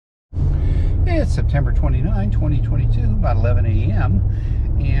It's September 29, 2022, about 11 a.m.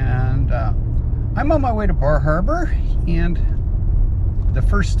 And I'm on my way to Bar Harbor, and the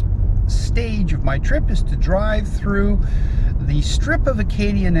first stage of my trip is to drive through the strip of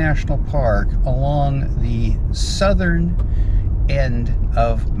Acadia National Park along the southern end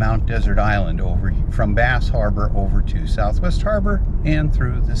of Mount Desert Island, over from Bass Harbor over to Southwest Harbor and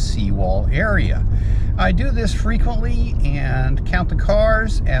through the Seawall area. I do this frequently and count the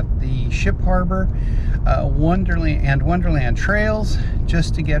cars at the Ship Harbor, Wonderland trails,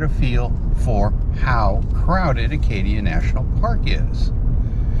 just to get a feel for how crowded Acadia National Park is.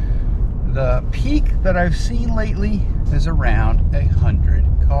 The peak that I've seen lately is around 100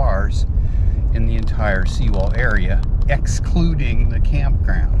 cars in the entire Seawall area, excluding the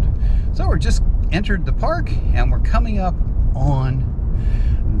campground. So we're just entered the park and we're coming up on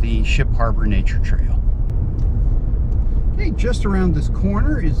the Ship Harbor Nature Trail. Okay, just around this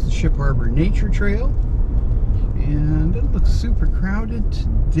corner is the Ship Harbor Nature Trail, and it looks super crowded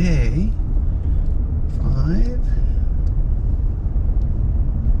today.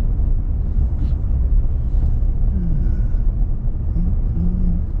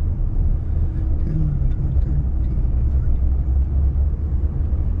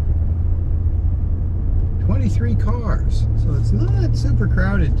 23 cars, so it's not super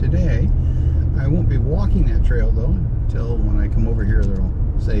crowded today. I won't be walking that trail though until when I come over here. There'll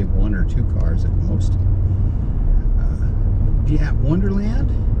say 1 or 2 cars at most. Yeah, Wonderland,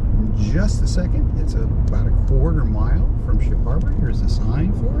 in just a second. It's about a quarter mile from Ship Harbor. Here's the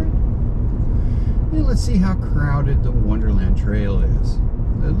sign for it. And let's see how crowded the Wonderland Trail is.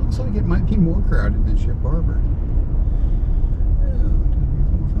 It looks like it might be more crowded than Ship Harbor.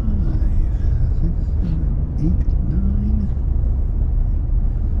 8, 9,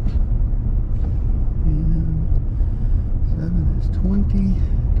 and 7 is 20,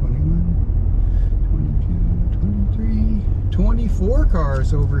 21, 22, 23, 24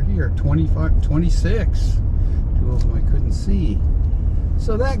 cars over here, 25, 26. 2 of them I couldn't see.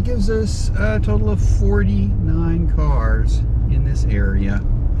 So that gives us a total of 49 cars in this area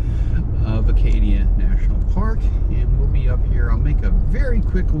of Acadia National Park, and we'll be up here. I'll make a very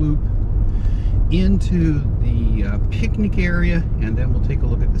quick loop into the picnic area, and then we'll take a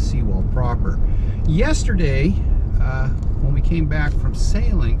look at the seawall proper. Yesterday, when we came back from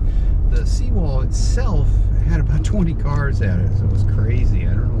sailing, the seawall itself had about 20 cars at it, so it was crazy.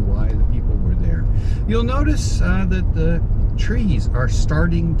 I don't know why the people were there. You'll notice that the trees are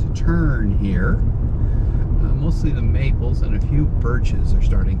starting to turn here. Mostly the maples and a few birches are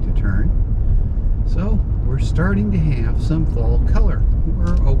starting to turn. So we're starting to have some fall color.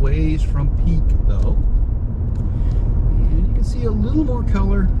 We're a ways from peak though. And you can see a little more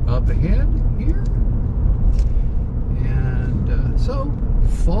color up ahead here. And so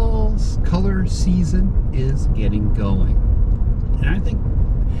fall's color season is getting going. And I think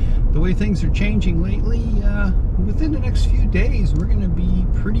the way things are changing lately, within the next few days we're going to be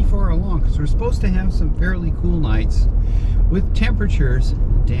pretty far along, because we're supposed to have some fairly cool nights with temperatures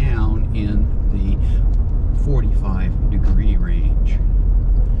down in the 45-degree range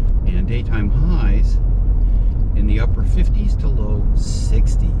and daytime highs in the upper 50s to low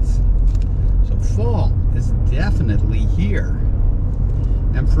 60s. So fall is definitely here.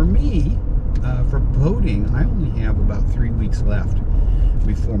 And for me, for boating, I only have about 3 weeks left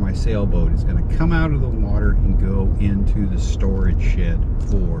before my sailboat is going to come out of the water and go into the storage shed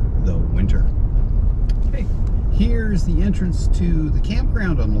for the winter. Okay, here's the entrance to the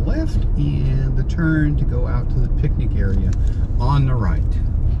campground on the left and the turn to go out to the picnic area on the right.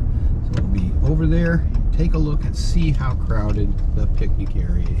 So we'll be over there, take a look and see how crowded the picnic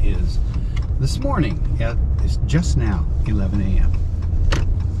area is this morning. It's just now 11 a.m. So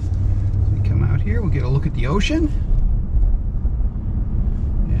we come out here, we'll get a look at the ocean.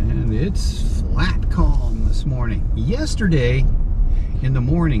 And it's flat calm this morning. Yesterday in the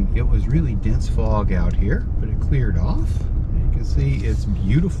morning it was really dense fog out here, but it cleared off. You can see it's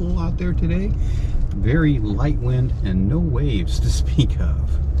beautiful out there today. Very light wind and no waves to speak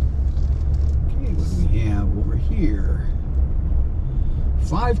of. Okay, what do we have over here?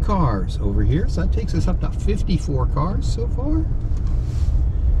 5 cars over here, so that takes us up to 54 cars so far.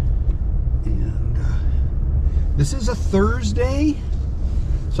 And this is a Thursday.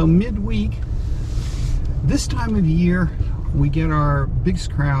 So midweek, this time of year, we get our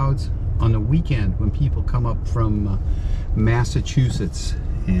biggest crowds on the weekend when people come up from Massachusetts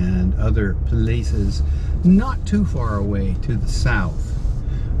and other places not too far away to the south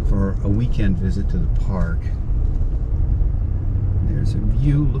for a weekend visit to the park. There's a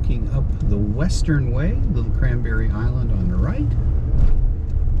view looking up the western way, Little Cranberry Island on the right,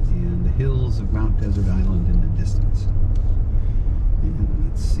 and the hills miles of Mount Desert Island in the distance. And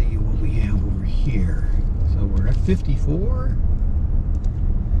let's see what we have over here. So we're at 54.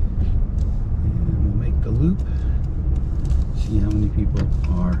 And we'll make the loop. See how many people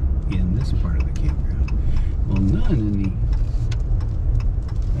are in this part of the campground. Well, none in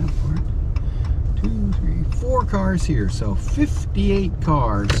that part. 2, 3, 4 cars here. So 58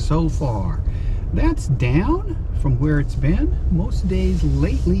 cars so far. That's down from where it's been. Most days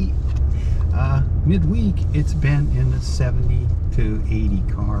lately, midweek, it's been in the 70 to 80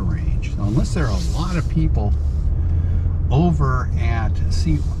 car range. So unless there are a lot of people over at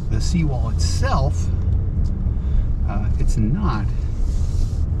the seawall itself, it's not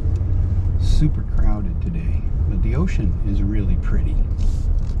super crowded today. But the ocean is really pretty.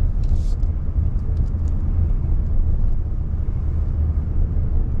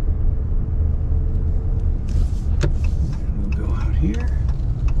 Here,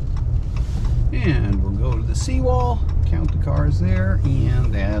 and we'll go to the seawall, count the cars there,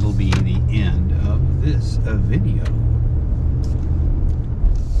 and that'll be the end of this video.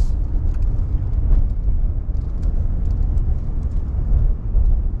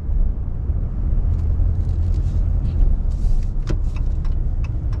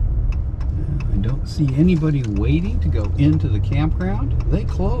 I don't see anybody waiting to go into the campground. They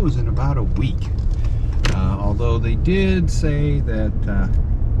close in about a week. Although they did say that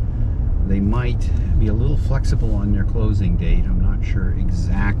they might be a little flexible on their closing date. I'm not sure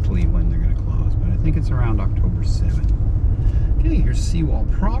exactly when they're going to close, but I think it's around October 7th. Okay, here's Seawall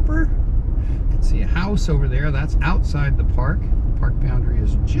proper. You can see a house over there. That's outside the park. The park boundary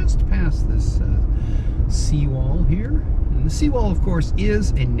is just past this seawall here. And the seawall, of course,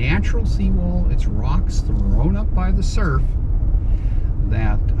 is a natural seawall. It's rocks thrown up by the surf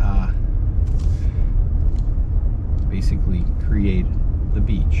that basically create the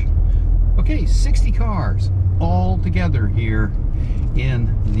beach. Okay, 60 cars all together here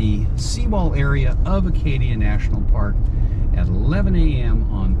in the seawall area of Acadia National Park at 11 a.m.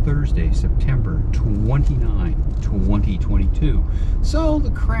 on Thursday, September 29, 2022. So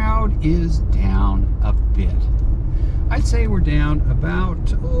the crowd is down a bit. I'd say we're down about,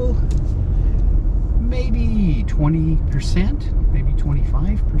 maybe 20%, maybe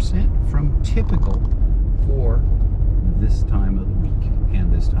 25% from typical for this time of the week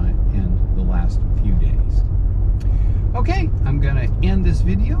and this time and the last few days. Okay, I'm gonna end this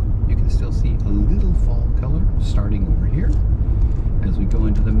video. You can still see a little fall color starting over here as we go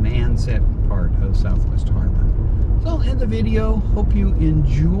into the Sept part of Southwest Harbor. So I'll end the video. Hope you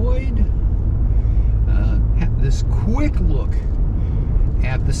enjoyed this quick look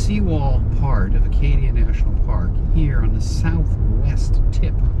at the seawall part of Acadia National Park here on the southwest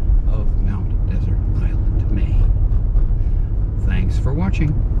tip of Mount Desert Island, Maine. Thanks for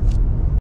watching.